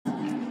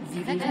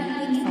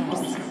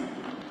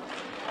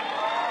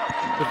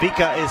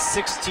Viveca is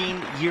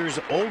 16 years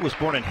old, was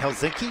born in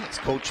Helsinki. Is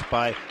coached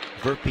by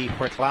Verpi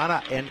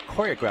Hortlana and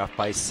choreographed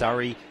by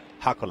Sari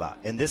Hakola.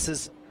 And this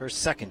is her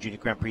second Junior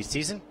Grand Prix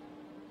season.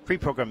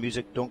 Pre-program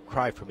music, Don't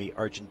Cry For Me,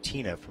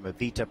 Argentina, from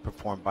Evita,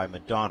 performed by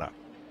Madonna.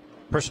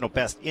 Personal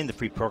best in the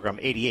free program,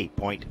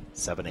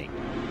 88.78.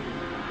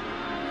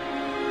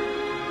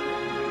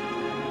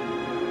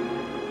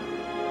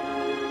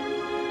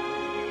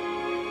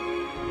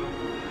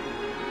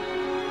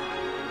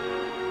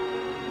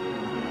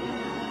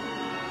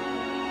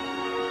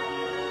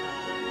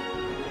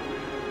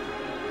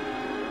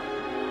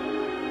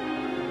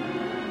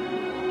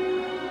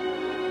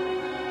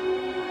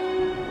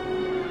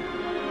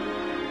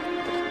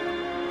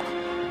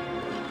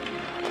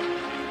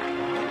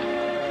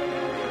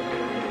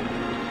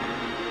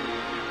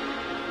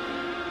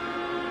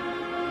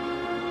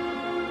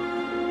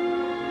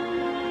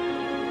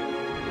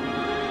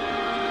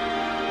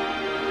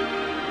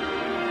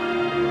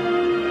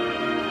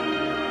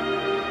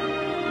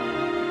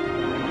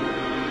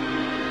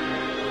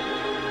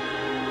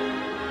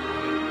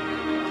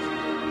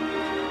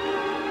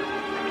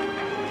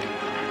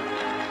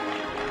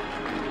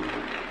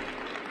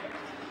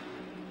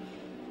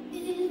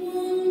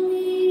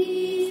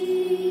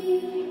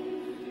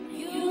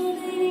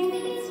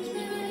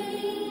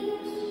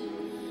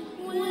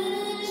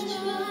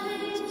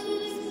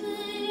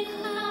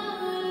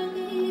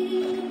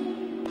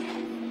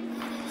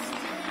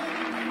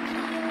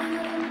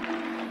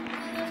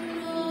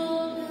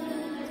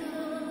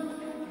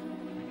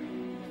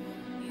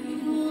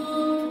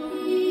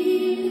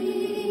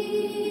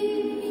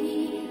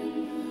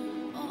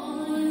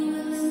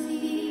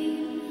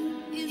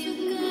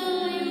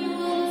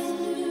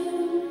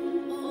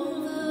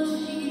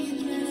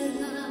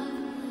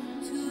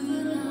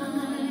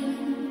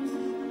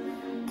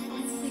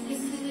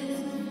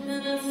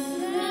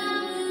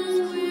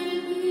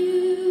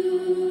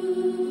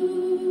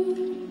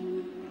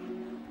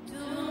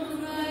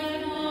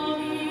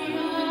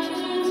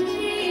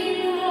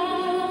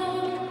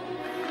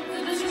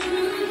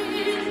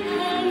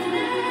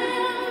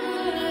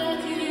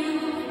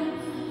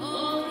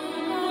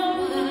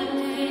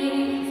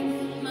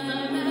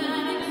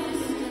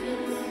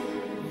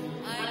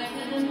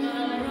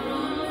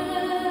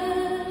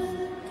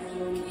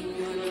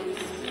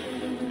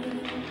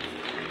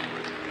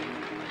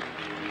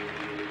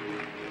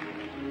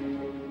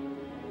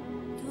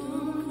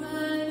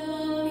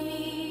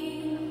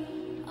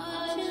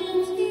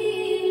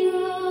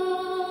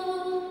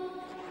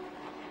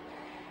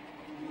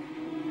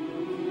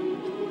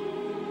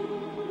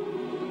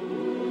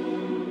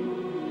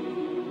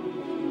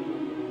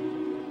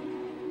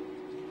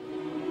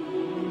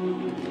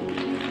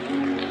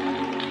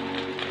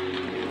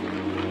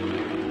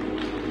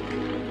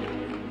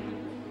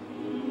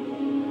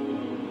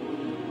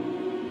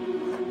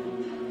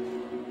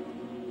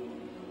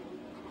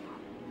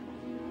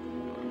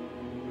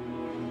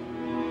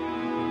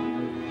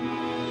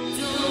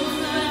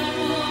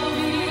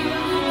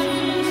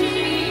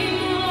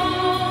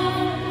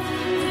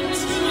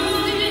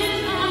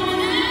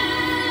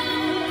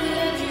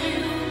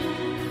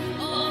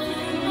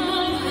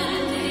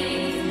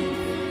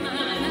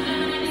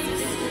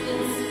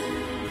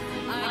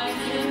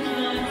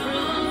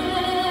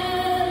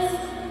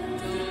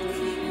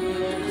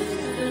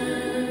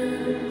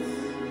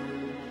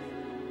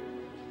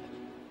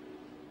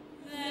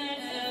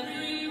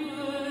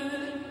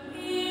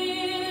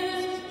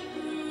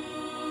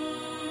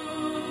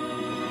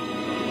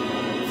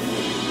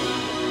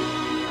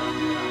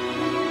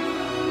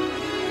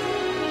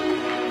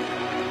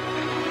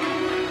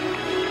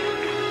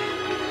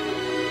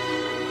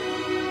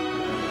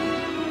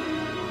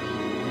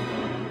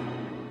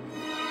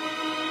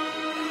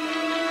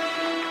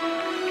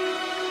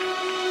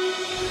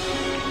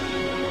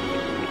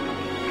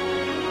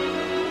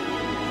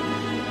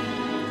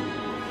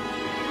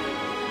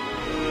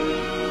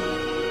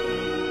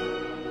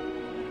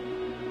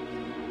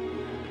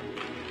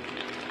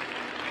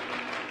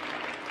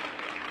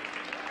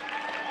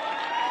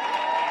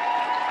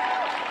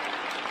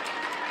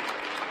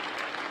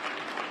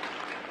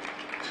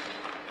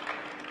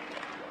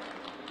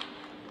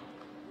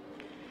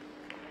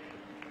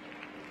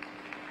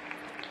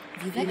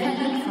 Viveca,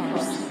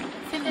 LINDFORS,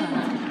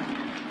 Finland.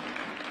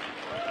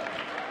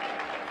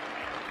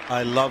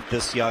 I love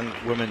this young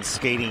woman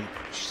skating.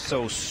 She's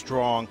so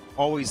strong.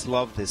 Always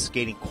loved the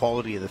skating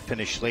quality of the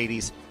Finnish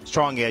ladies.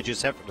 Strong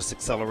edges, effortless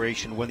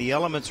acceleration. When the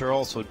elements are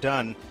also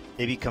done,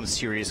 they become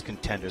serious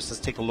contenders. Let's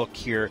take a look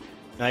here.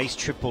 Nice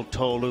triple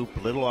toe loop, a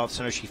little off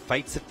center. She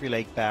fights the free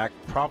leg back.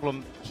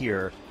 Problem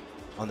here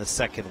on the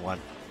second one.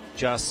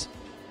 Just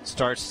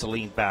starts to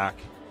lean back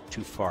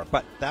too far.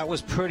 But that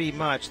was pretty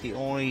much the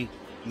only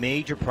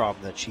major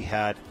problem that she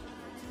had.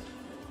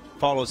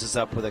 Follows this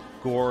up with a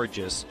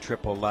gorgeous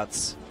triple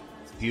Lutz.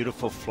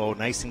 Beautiful flow,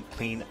 nice and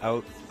clean,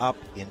 out, up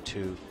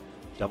into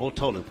double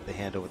toe loop with the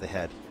hand over the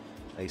head.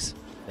 Nice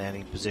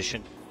landing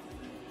position.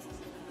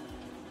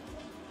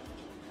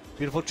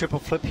 Beautiful triple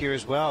flip here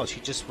as well.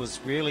 She just was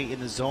really in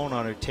the zone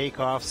on her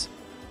takeoffs.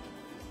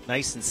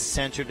 Nice and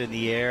centered in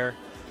the air.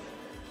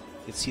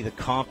 You can see the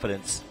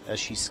confidence as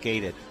she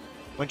skated.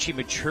 When she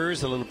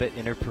matures a little bit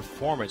in her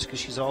performance, because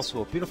she's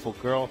also a beautiful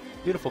girl,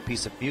 beautiful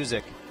piece of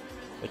music,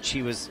 but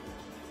she was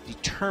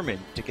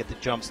determined to get the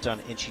jumps done,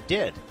 and she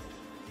did.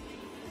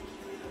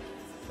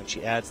 When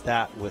she adds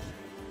that with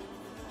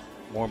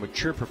more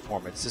mature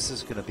performance, this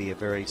is going to be a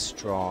very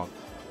strong,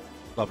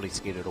 lovely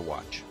skater to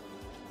watch.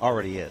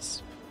 Already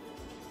is.